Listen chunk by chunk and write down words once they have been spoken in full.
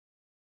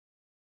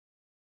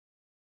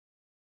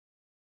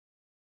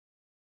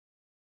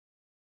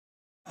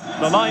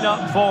The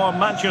lineup for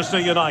Manchester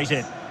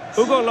United.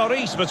 Hugo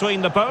Lloris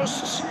between the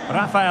posts.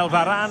 Rafael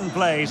Varane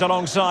plays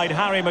alongside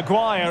Harry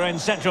Maguire in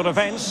central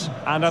defence.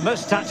 And in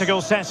this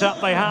tactical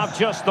setup, they have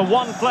just the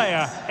one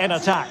player in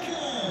attack.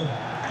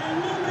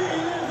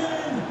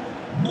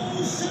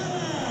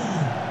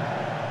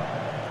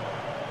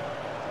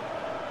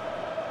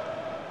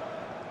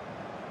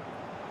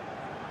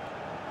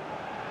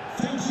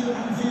 Thank you,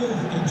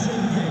 Anfield. Enjoy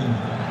the game.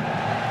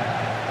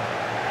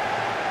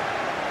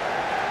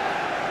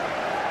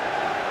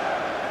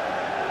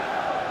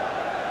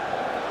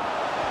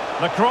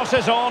 The cross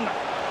is on.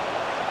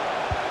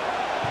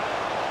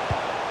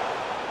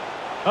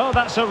 Oh,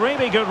 that's a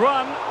really good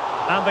run.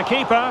 And the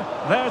keeper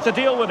there to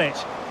deal with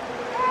it.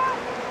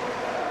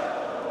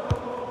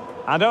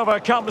 And over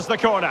comes the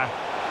corner.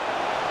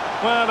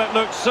 Well, it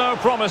looked so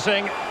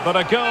promising, but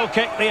a goal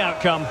kicked the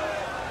outcome.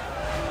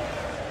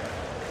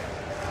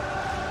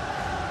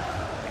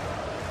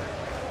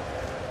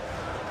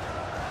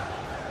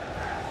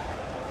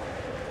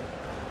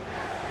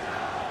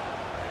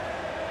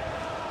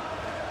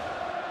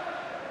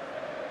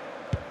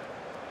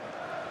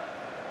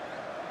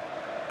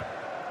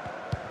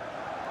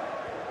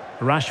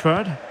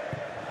 Rashford,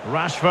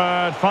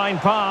 fine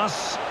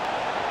pass.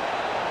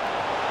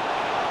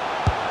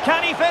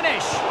 Can he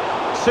finish?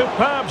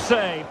 Superb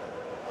save.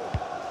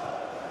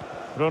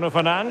 Bruno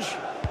Fernandes.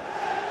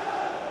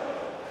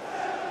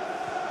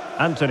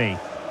 Anthony.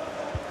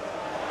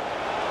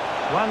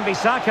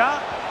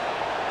 Wan-Bissaka.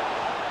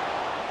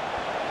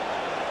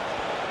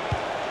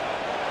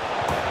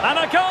 And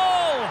a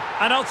goal!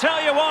 And I'll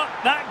tell you what,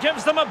 that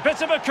gives them a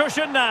bit of a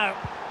cushion now.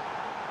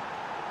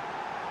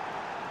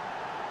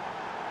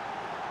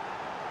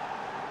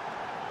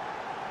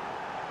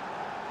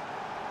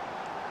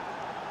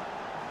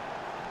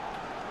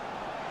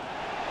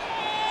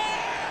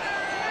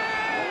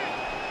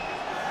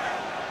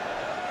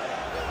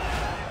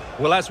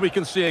 Well, as we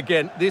can see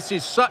again, this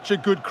is such a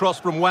good cross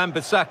from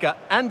Wan-Bissaka,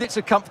 and it's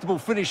a comfortable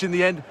finish in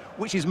the end,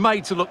 which is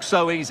made to look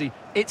so easy.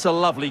 It's a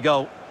lovely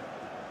goal.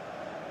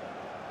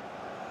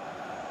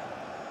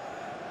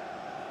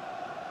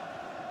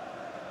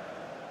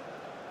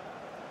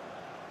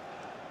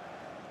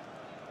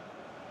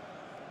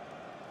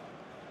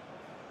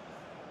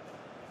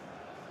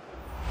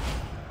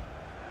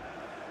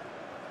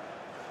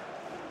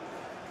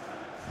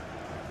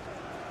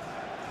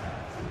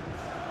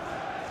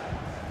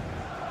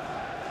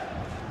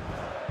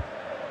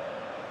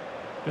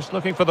 Just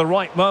looking for the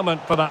right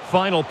moment for that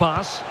final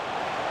pass.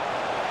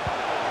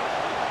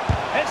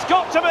 It's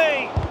got to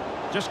be!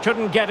 Just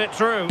couldn't get it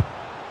through.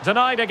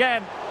 Denied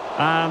again.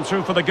 And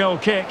through for the goal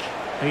kick.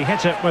 He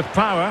hit it with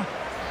power.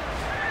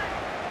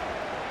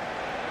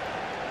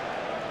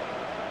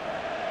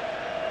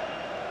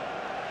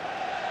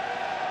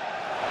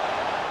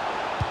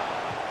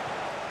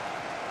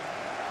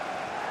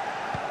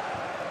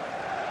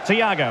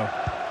 Thiago.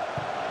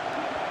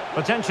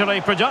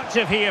 Potentially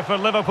productive here for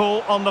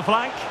Liverpool on the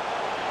flank.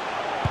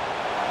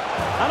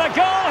 And a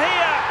goal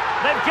here!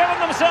 They've given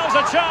themselves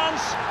a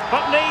chance,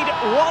 but need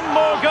one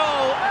more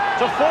goal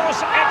to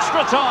force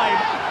extra time.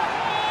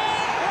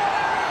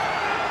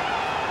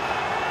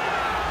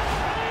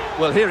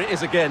 Well, here it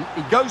is again.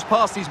 He goes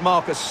past his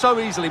marker so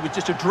easily with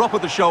just a drop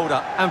of the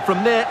shoulder, and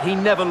from there, he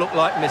never looked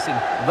like missing.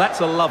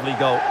 That's a lovely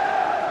goal.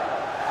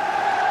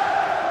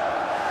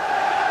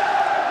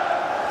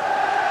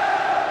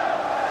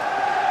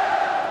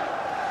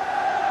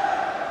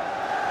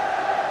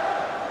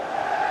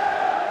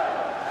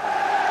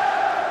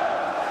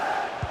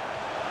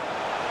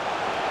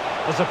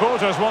 The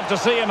supporters want to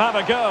see him have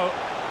a go.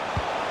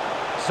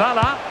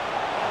 Salah.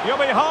 You'll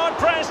be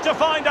hard-pressed to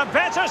find a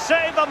better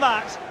save than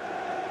that.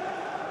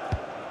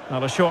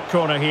 Not a short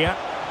corner here.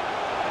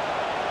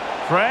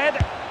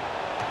 Fred.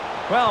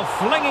 Well,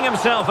 flinging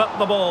himself at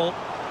the ball.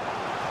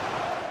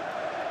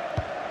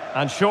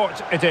 And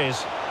short it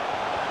is.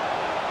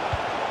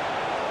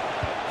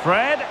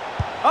 Fred.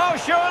 Oh,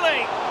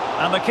 surely.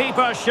 And the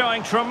keeper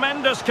showing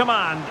tremendous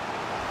command.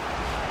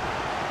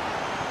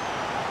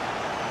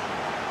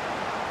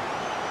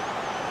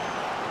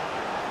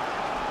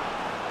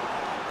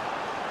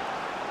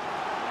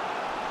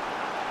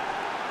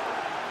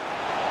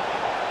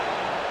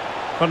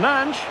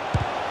 Fernandes,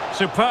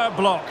 superb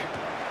block.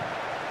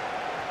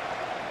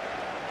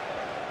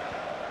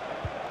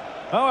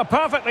 Oh, a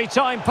perfectly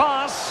timed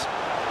pass.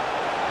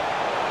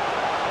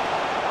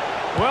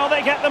 Will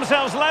they get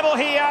themselves level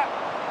here?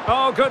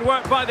 Oh, good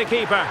work by the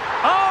keeper.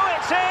 Oh,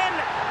 it's in!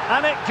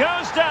 And it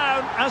goes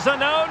down as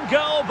an own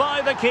goal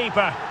by the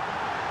keeper.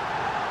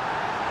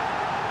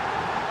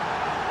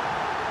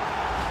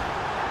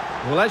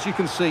 Well, as you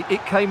can see,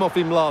 it came off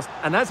him last,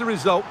 and as a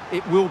result,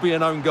 it will be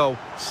an own goal.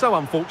 So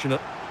unfortunate.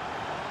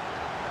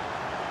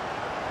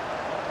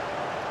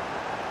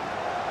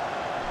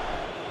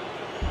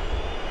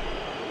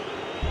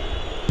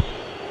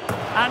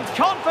 And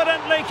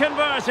confidently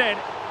converted.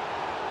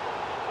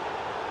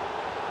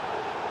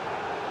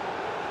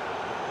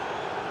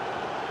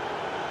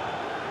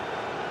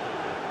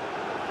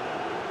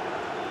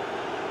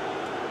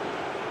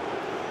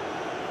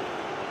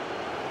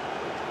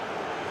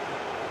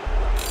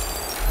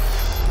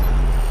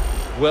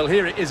 Well,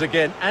 here it is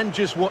again, and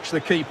just watch the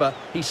keeper.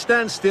 He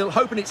stands still,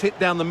 hoping it's hit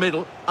down the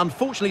middle.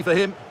 Unfortunately for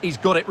him, he's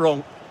got it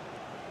wrong.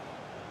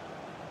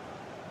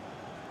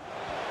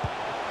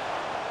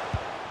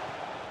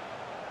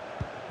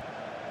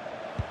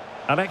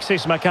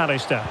 Alexis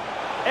McAllister.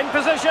 In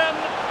position.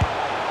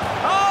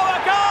 Oh, a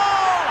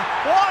goal!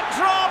 What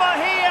drama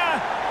here!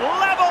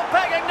 Level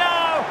pegging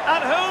now,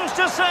 and who's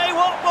to say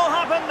what will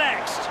happen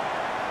next?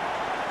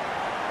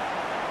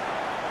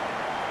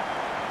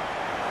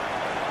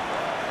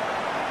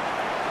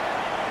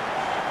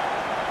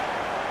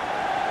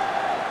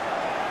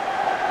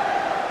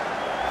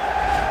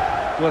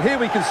 Well, here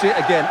we can see it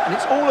again, and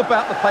it's all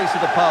about the pace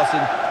of the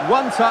passing.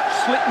 One touch,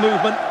 slick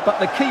movement, but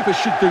the keeper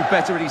should do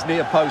better at his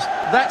near post.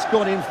 That's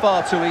gone in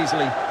far too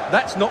easily.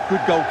 That's not good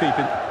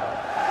goalkeeping.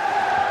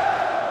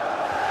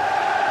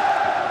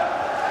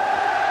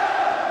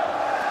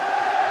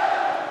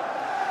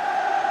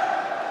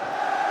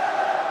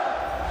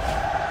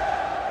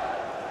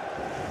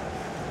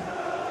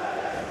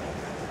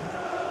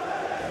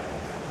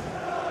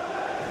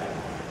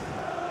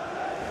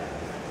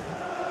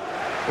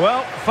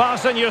 Well,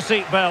 fasten your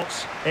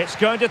seatbelts. It's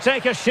going to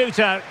take a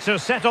shootout to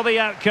settle the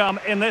outcome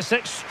in this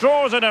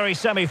extraordinary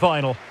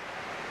semi-final.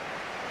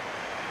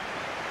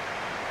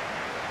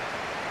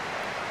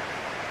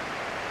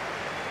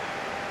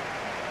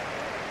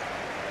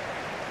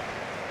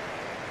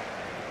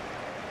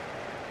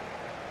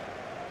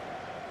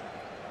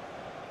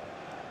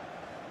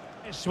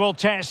 This will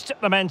test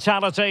the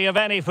mentality of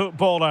any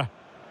footballer.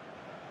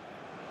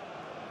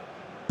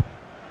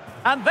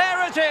 And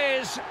there it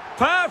is,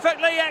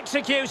 perfectly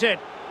executed.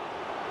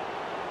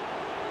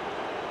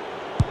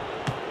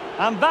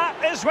 And that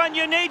is when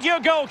you need your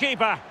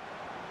goalkeeper.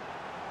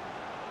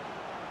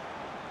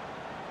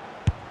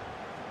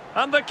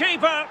 And the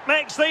keeper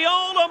makes the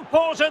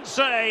all-important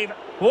save.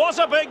 What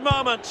a big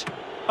moment.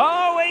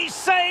 Oh, he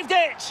saved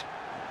it!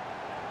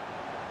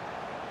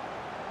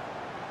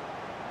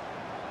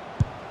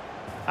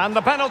 And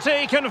the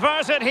penalty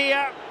converted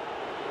here.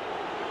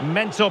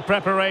 Mental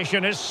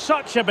preparation is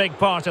such a big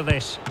part of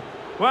this.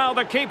 Well,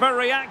 the keeper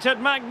reacted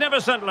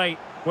magnificently.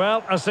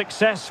 Well, a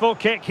successful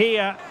kick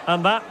here,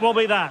 and that will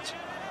be that.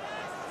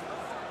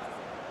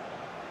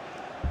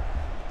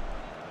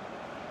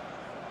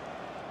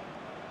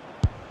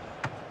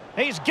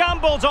 He's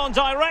gambled on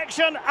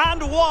direction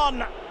and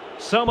won.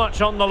 So much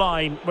on the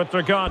line with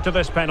regard to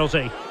this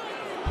penalty.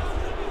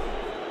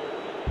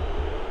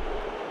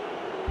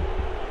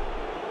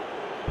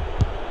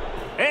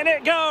 In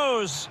it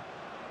goes.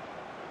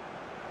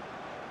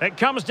 It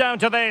comes down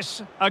to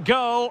this, a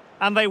goal,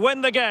 and they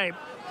win the game.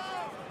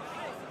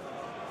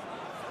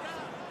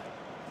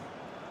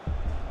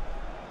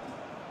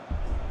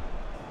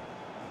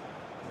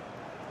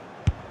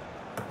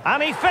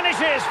 And he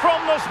finishes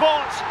from the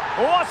spot.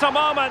 What a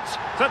moment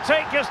to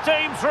take his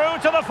team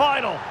through to the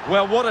final.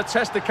 Well, what a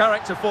test of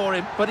character for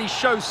him, but he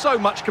shows so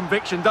much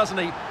conviction, doesn't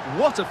he?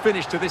 What a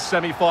finish to this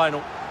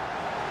semi-final.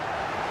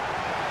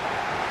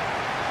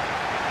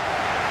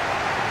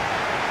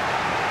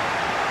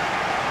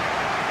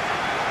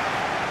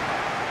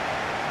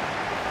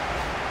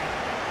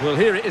 Well,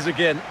 here it is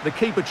again. The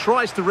keeper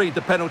tries to read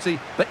the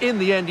penalty, but in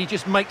the end, he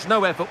just makes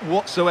no effort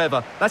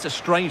whatsoever. That's a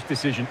strange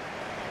decision.